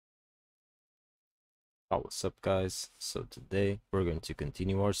Oh, what's up guys? So today we're going to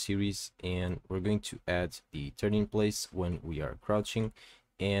continue our series and we're going to add the turning place when we are crouching,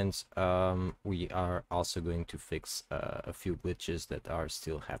 and we are also going to fix a few glitches that are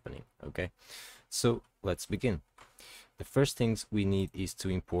still happening. Okay, so let's begin. The first things we need is to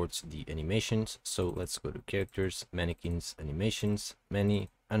import the animations. So let's go to characters, mannequins, animations, many,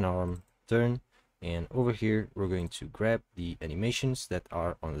 unarm, turn, and over here we're going to grab the animations that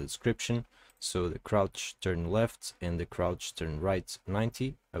are on the description. So the crouch turn left and the crouch turn right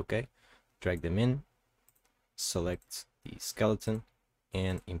 90. Okay, drag them in, select the skeleton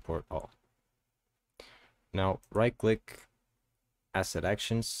and import all. Now right click, asset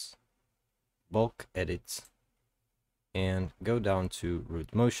actions, bulk edit, and go down to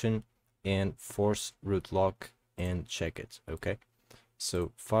root motion and force root lock and check it. Okay,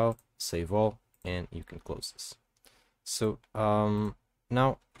 so file, save all, and you can close this. So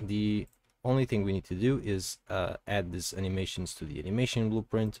now the only thing we need to do is add these animations to the animation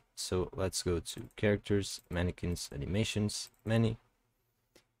blueprint. So let's go to characters, mannequins, animations, many,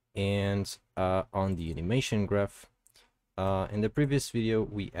 and on the animation graph, in the previous video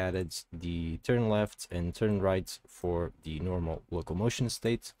we added the turn left and turn right for the normal locomotion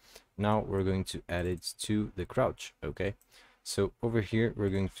state. Now we're going to add it to the crouch. Okay, so over here we're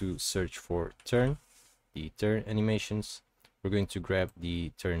going to search for turn, the turn animations. We're going to grab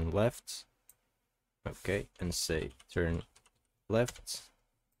the turn left, okay, and say turn left,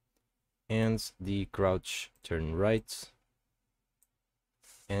 and the crouch turn right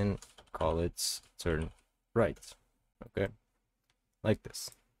and call it turn right. Okay, like this.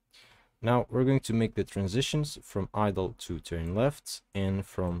 Now we're going to make the transitions from idle to turn left, and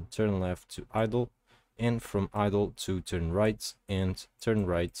from turn left to idle, and from idle to turn right, and turn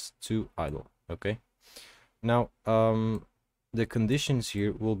right to idle. Okay, now the conditions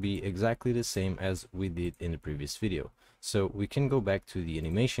here will be exactly the same as we did in the previous video. So we can go back to the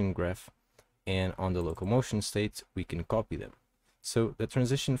animation graph, and on the locomotion state we can copy them. So the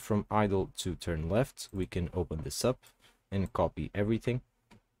transition from idle to turn left, we can open this up and copy everything.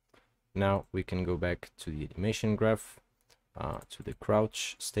 Now we can go back to the animation graph, to the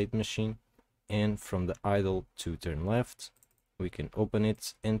crouch state machine, and from the idle to turn left we can open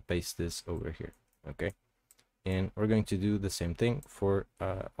it and paste this over here. Okay, and we're going to do the same thing for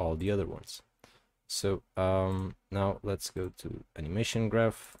all the other ones. So now let's go to animation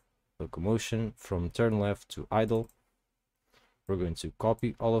graph, locomotion, from turn left to idle. We're going to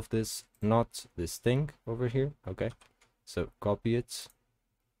copy all of this, not this thing over here. Okay, so copy it,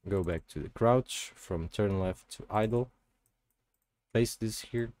 go back to the crouch, from turn left to idle, paste this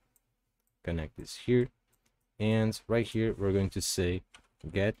here, connect this here, and right here we're going to say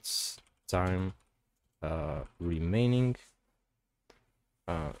get time remaining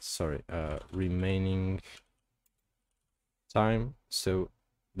remaining time. So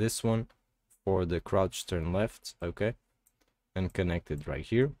this one for the crouch turn left. Okay, and connect it right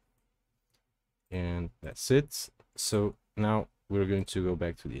here, and that's it. So now we're going to go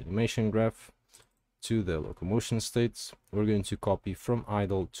back to the animation graph, to the locomotion states. We're going to copy from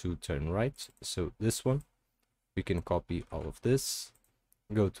idle to turn right. So this one, we can copy all of this,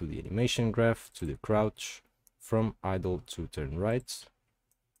 go to the animation graph, to the crouch, from idle to turn right,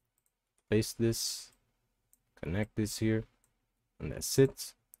 paste this, connect this here, and that's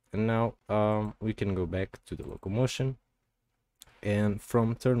it. And now we can go back to the locomotion, and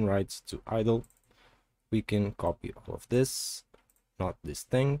from turn right to idle we can copy all of this, not this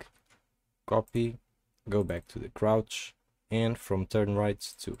thing, copy, go back to the crouch, and from turn right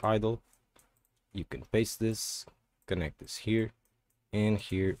to idle you can paste this, connect this here, and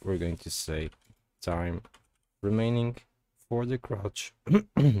here we're going to say time remaining for the crouch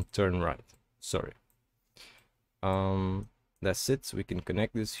turn right. Sorry, that's it. So we can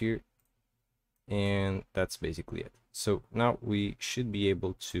connect this here, and that's basically it. So now we should be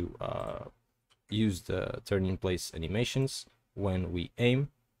able to use the turn in place animations when we aim.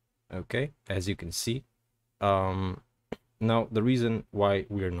 Okay, as you can see, now the reason why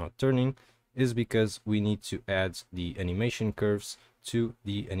we are not turning is because we need to add the animation curves to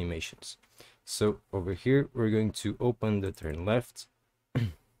the animations. So over here we're going to open the turn left.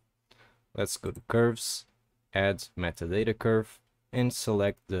 Let's go to curves, add metadata curve, and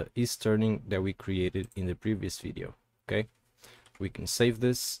select the is turning that we created in the previous video. Okay, we can save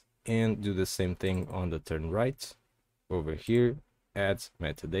this and do the same thing on the turn right. Over here, add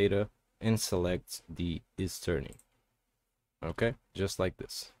metadata and select the is turning. Okay, just like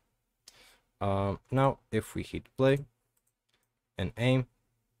this. Now if we hit play and aim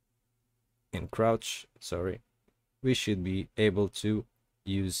and crouch, sorry, we should be able to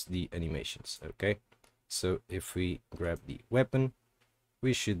use the animations. Okay, So if we grab the weapon,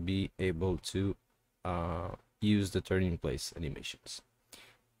 we should be able to use the turn in place animations.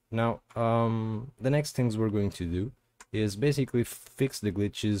 Now, the next things we're going to do is basically fix the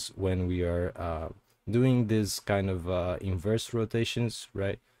glitches when we are doing this kind of inverse rotations,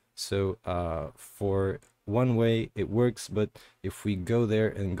 right? So for one way it works, but if we go there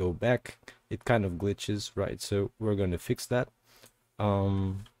and go back, it kind of glitches, right? So we're going to fix that.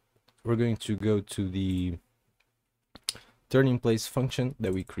 We're going to go to the turn in place function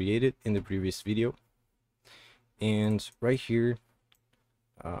that we created in the previous video, and right here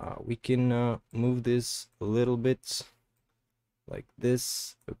we can move this a little bit like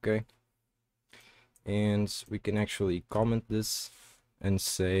this, okay? And we can actually comment this and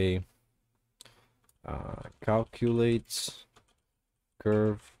say calculate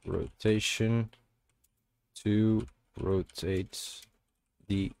curve rotation to rotate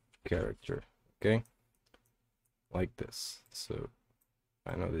the character, okay? Like this. So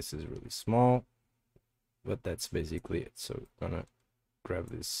I know this is really small, but that's basically it. So I'm gonna grab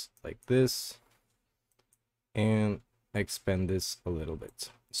this like this and expand this a little bit.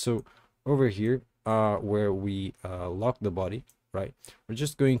 So over here where we lock the body, right, we're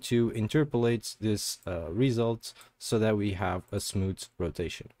just going to interpolate this result so that we have a smooth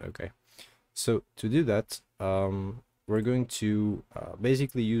rotation, okay? So to do that, we're going to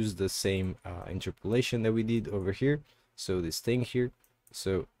basically use the same interpolation that we did over here. So this thing here,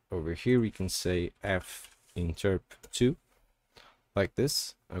 so over here we can say f interp2 like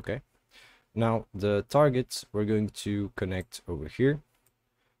this, okay? Now the target we're going to connect over here,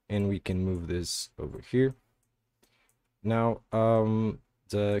 and we can move this over here. Now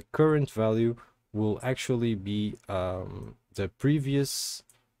the current value will actually be the previous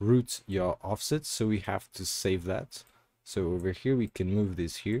root yaw offset, so we have to save that. So over here we can move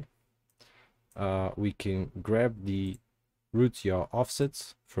this here. We can grab the root yaw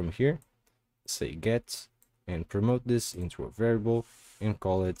offset from here, say get, and promote this into a variable and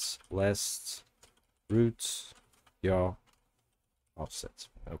call it last root yaw offset,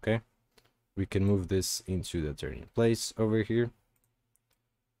 okay? We can move this into the turning place over here,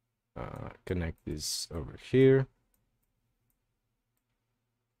 connect this over here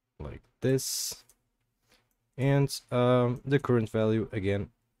like this, and the current value again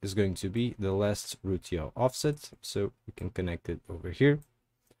is going to be the last root yaw offset, so we can connect it over here.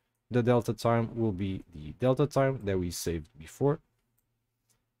 The delta time will be the delta time that we saved before,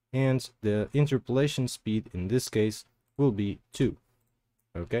 and the interpolation speed in this case will be 2,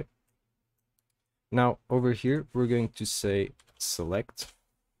 okay? Now over here we're going to say select.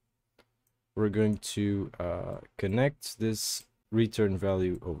 We're going to connect this return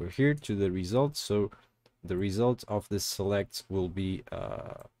value over here to the result, so the result of this select will be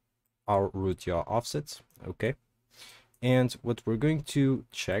our root yaw offset, okay? And what we're going to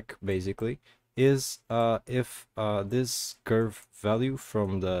check basically is if this curve value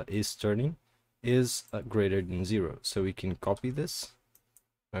from the is turning is greater than 0. So we can copy this,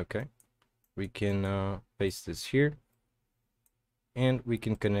 okay? We can paste this here, and we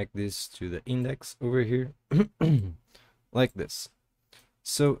can connect this to the index over here like this.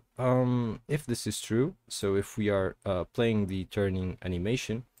 So if this is true, so if we are playing the turning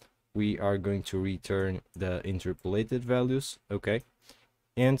animation, we are going to return the interpolated values, okay?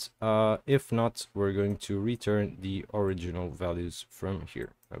 And if not, we're going to return the original values from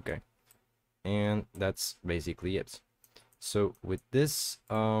here, okay? And that's basically it. So with this,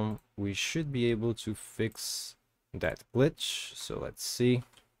 we should be able to fix that glitch. So let's see.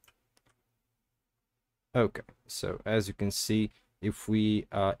 Okay, so as you can see, if we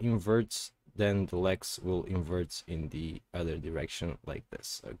invert, then the legs will invert in the other direction like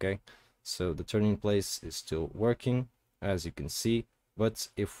this, okay? So the turning place is still working, as you can see, but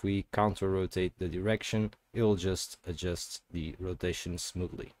if we counter rotate the direction, it'll just adjust the rotation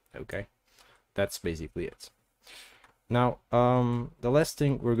smoothly, okay? That's basically it. Now, the last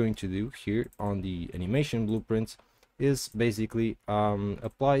thing we're going to do here on the animation blueprint is basically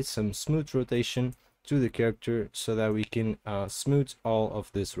apply some smooth rotation to the character so that we can smooth all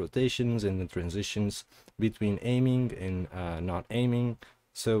of these rotations and the transitions between aiming and not aiming.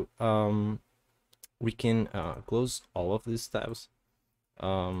 So we can close all of these tabs,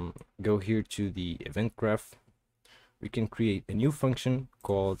 go here to the event graph. We can create a new function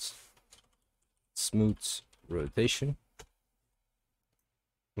called smooth rotation.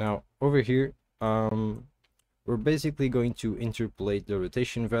 Now over here we're basically going to interpolate the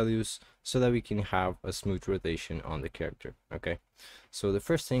rotation values so that we can have a smooth rotation on the character, okay? So the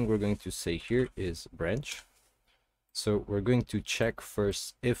first thing we're going to say here is branch. So we're going to check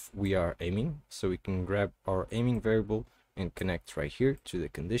first if we are aiming. So we can grab our aiming variable and connect right here to the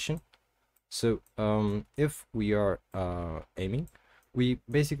condition. So if we are aiming, we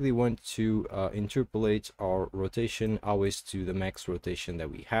basically want to interpolate our rotation always to the max rotation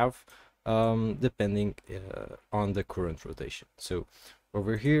that we have, depending on the current rotation. So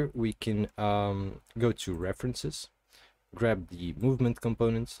over here, we can go to references, grab the movement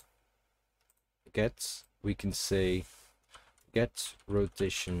component, we can say get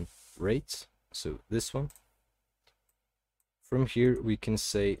rotation rate. So this one. From here, we can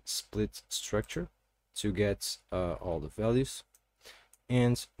say split structure to get all the values.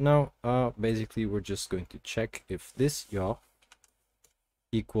 And now, basically, we're just going to check if this yaw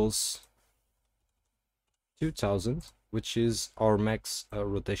equals 2000, which is our max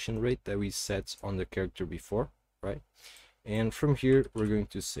rotation rate that we set on the character before, right? And from here, we're going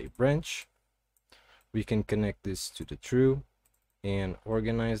to say branch. We can connect this to the true and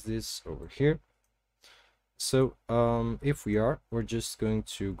organize this over here. So if we're just going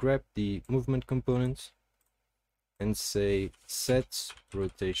to grab the movement component and say set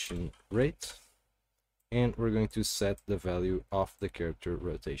rotation rate, and we're going to set the value of the character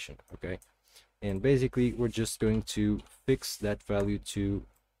rotation, okay? And basically we're just going to fix that value to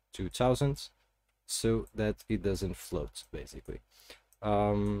 2000 so that it doesn't float, basically.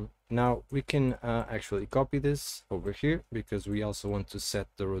 Now we can actually copy this over here because we also want to set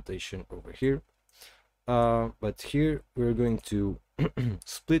the rotation over here. But here we're going to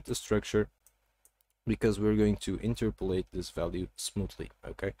split the structure because we're going to interpolate this value smoothly,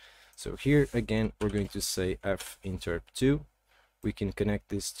 okay? So here again, we're going to say f interp 2. We can connect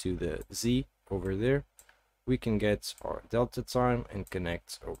this to the z over there. We can get our delta time and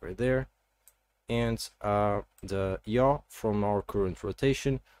connect over there. And the yaw from our current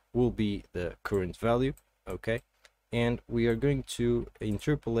rotation will be the current value, okay? And we are going to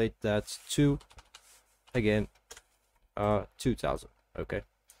interpolate that to, again, 2000, okay?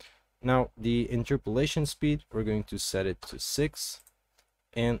 Now the interpolation speed, we're going to set it to 6,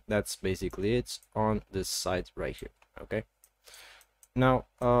 and that's basically it on this side right here, okay? Now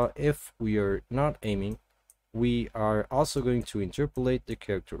if we are not aiming, we are also going to interpolate the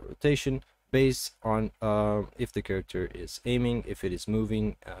character rotation based on if the character is aiming, if it is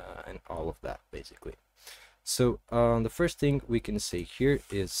moving, and all of that, basically. So the first thing we can say here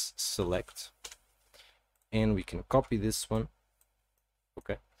is select, and we can copy this one,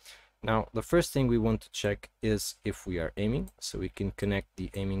 okay? Now the first thing we want to check is if we are aiming, so we can connect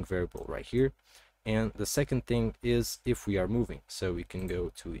the aiming variable right here. And the second thing is if we are moving, so we can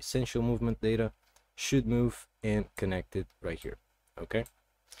go to essential movement data, should move, and connect it right here, okay?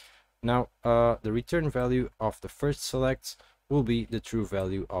 Now the return value of the first select will be the true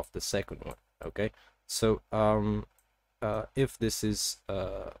value of the second one, okay? So if this is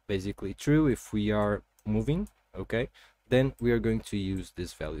basically true, if we are moving, okay, then we are going to use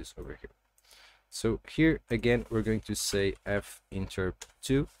these values over here. So here again, we're going to say f interp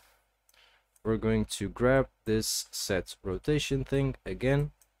 2. We're going to grab this set rotation thing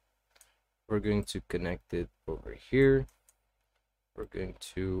again. We're going to connect it over here. We're going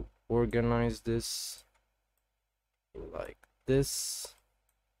to organize this like this.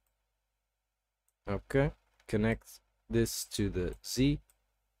 Okay, connect this to the z,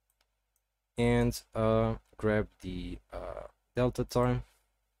 and grab the delta time.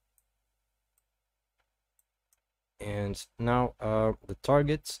 And now the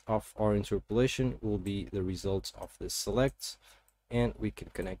target of our interpolation will be the result of this select, and we can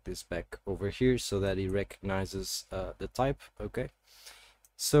connect this back over here so that it recognizes the type, okay?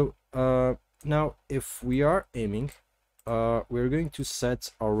 So now if we are aiming, we're going to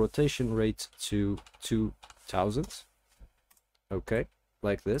set our rotation rate to 2000, okay,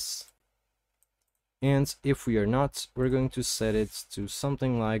 like this. And if we are not, we're going to set it to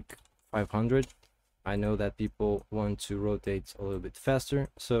something like 500. I know that people want to rotate a little bit faster,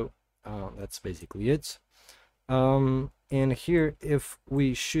 so that's basically it. And here, if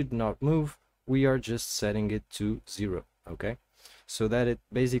we should not move, we are just setting it to 0, okay? So that it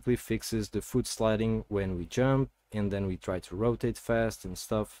basically fixes the foot sliding when we jump and then we try to rotate fast and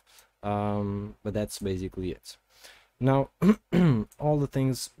stuff, but that's basically it. Now all the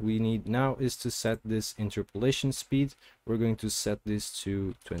things we need now is to set this interpolation speed. We're going to set this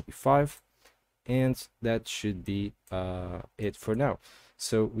to 25, and that should be it for now.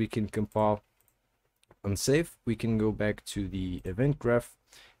 So we can compile and save. We can go back to the event graph,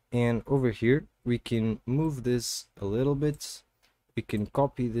 and over here we can move this a little bit. We can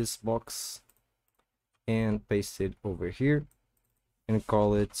copy this box and paste it over here and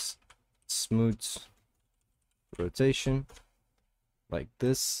call it smooth rotation like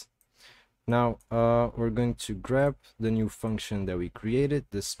this. Now we're going to grab the new function that we created,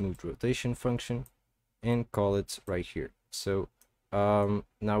 the smooth rotation function, and call it right here. So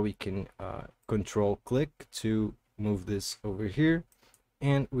now we can control click to move this over here,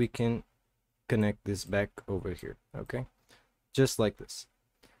 and we can connect this back over here. Okay, just like this.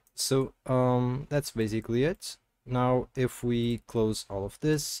 So that's basically it. Now if we close all of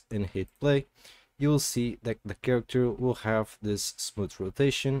this and hit play, you'll see that the character will have this smooth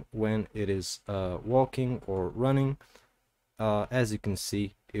rotation when it is walking or running. As you can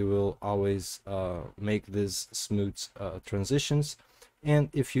see, it will always make these smooth transitions. And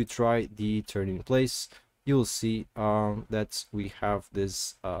if you try the turn in place, you'll see that we have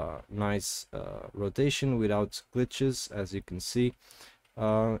this nice rotation without glitches, as you can see.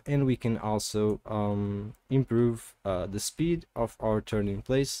 And we can also improve the speed of our turn in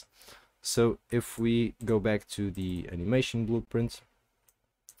place. So if we go back to the animation blueprint,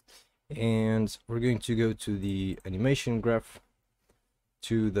 and we're going to go to the animation graph,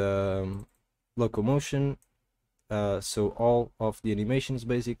 to the locomotion, so all of the animations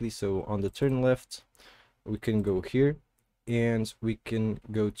basically. So on the turn left, we can go here and we can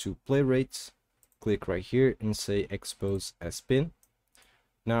go to play rates, click right here and say expose as pin.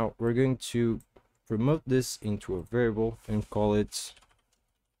 Now we're going to promote this into a variable and call it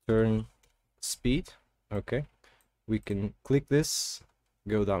turn speed. Okay, we can click this,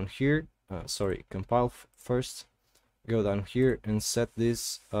 go down here, compile first, go down here and set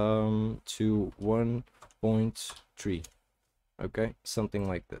this to 1.3. okay, something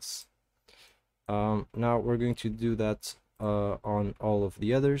like this. Now we're going to do that on all of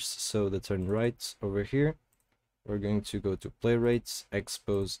the others. So the turn right over here, we're going to go to play rates,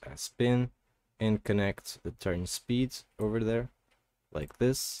 expose as pin, and connect the turn speed over there like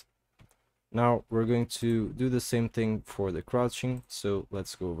this. Now we're going to do the same thing for the crouching. So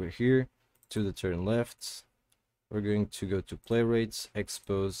let's go over here to the turn left. We're going to go to play rates,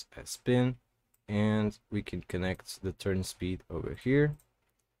 expose as pin, and we can connect the turn speed over here.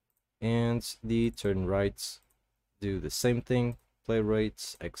 And the turn right, do the same thing, play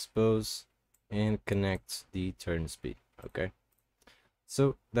rates, expose, and connect the turn speed. Okay,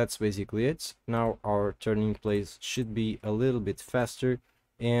 so that's basically it. Now our turning place should be a little bit faster,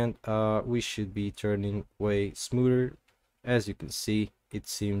 and we should be turning way smoother. As you can see, it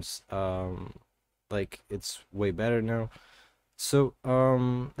seems like it's way better now. So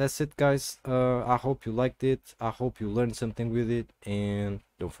that's it, guys. I hope you liked it. I hope you learned something with it, and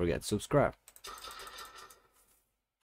don't forget to subscribe.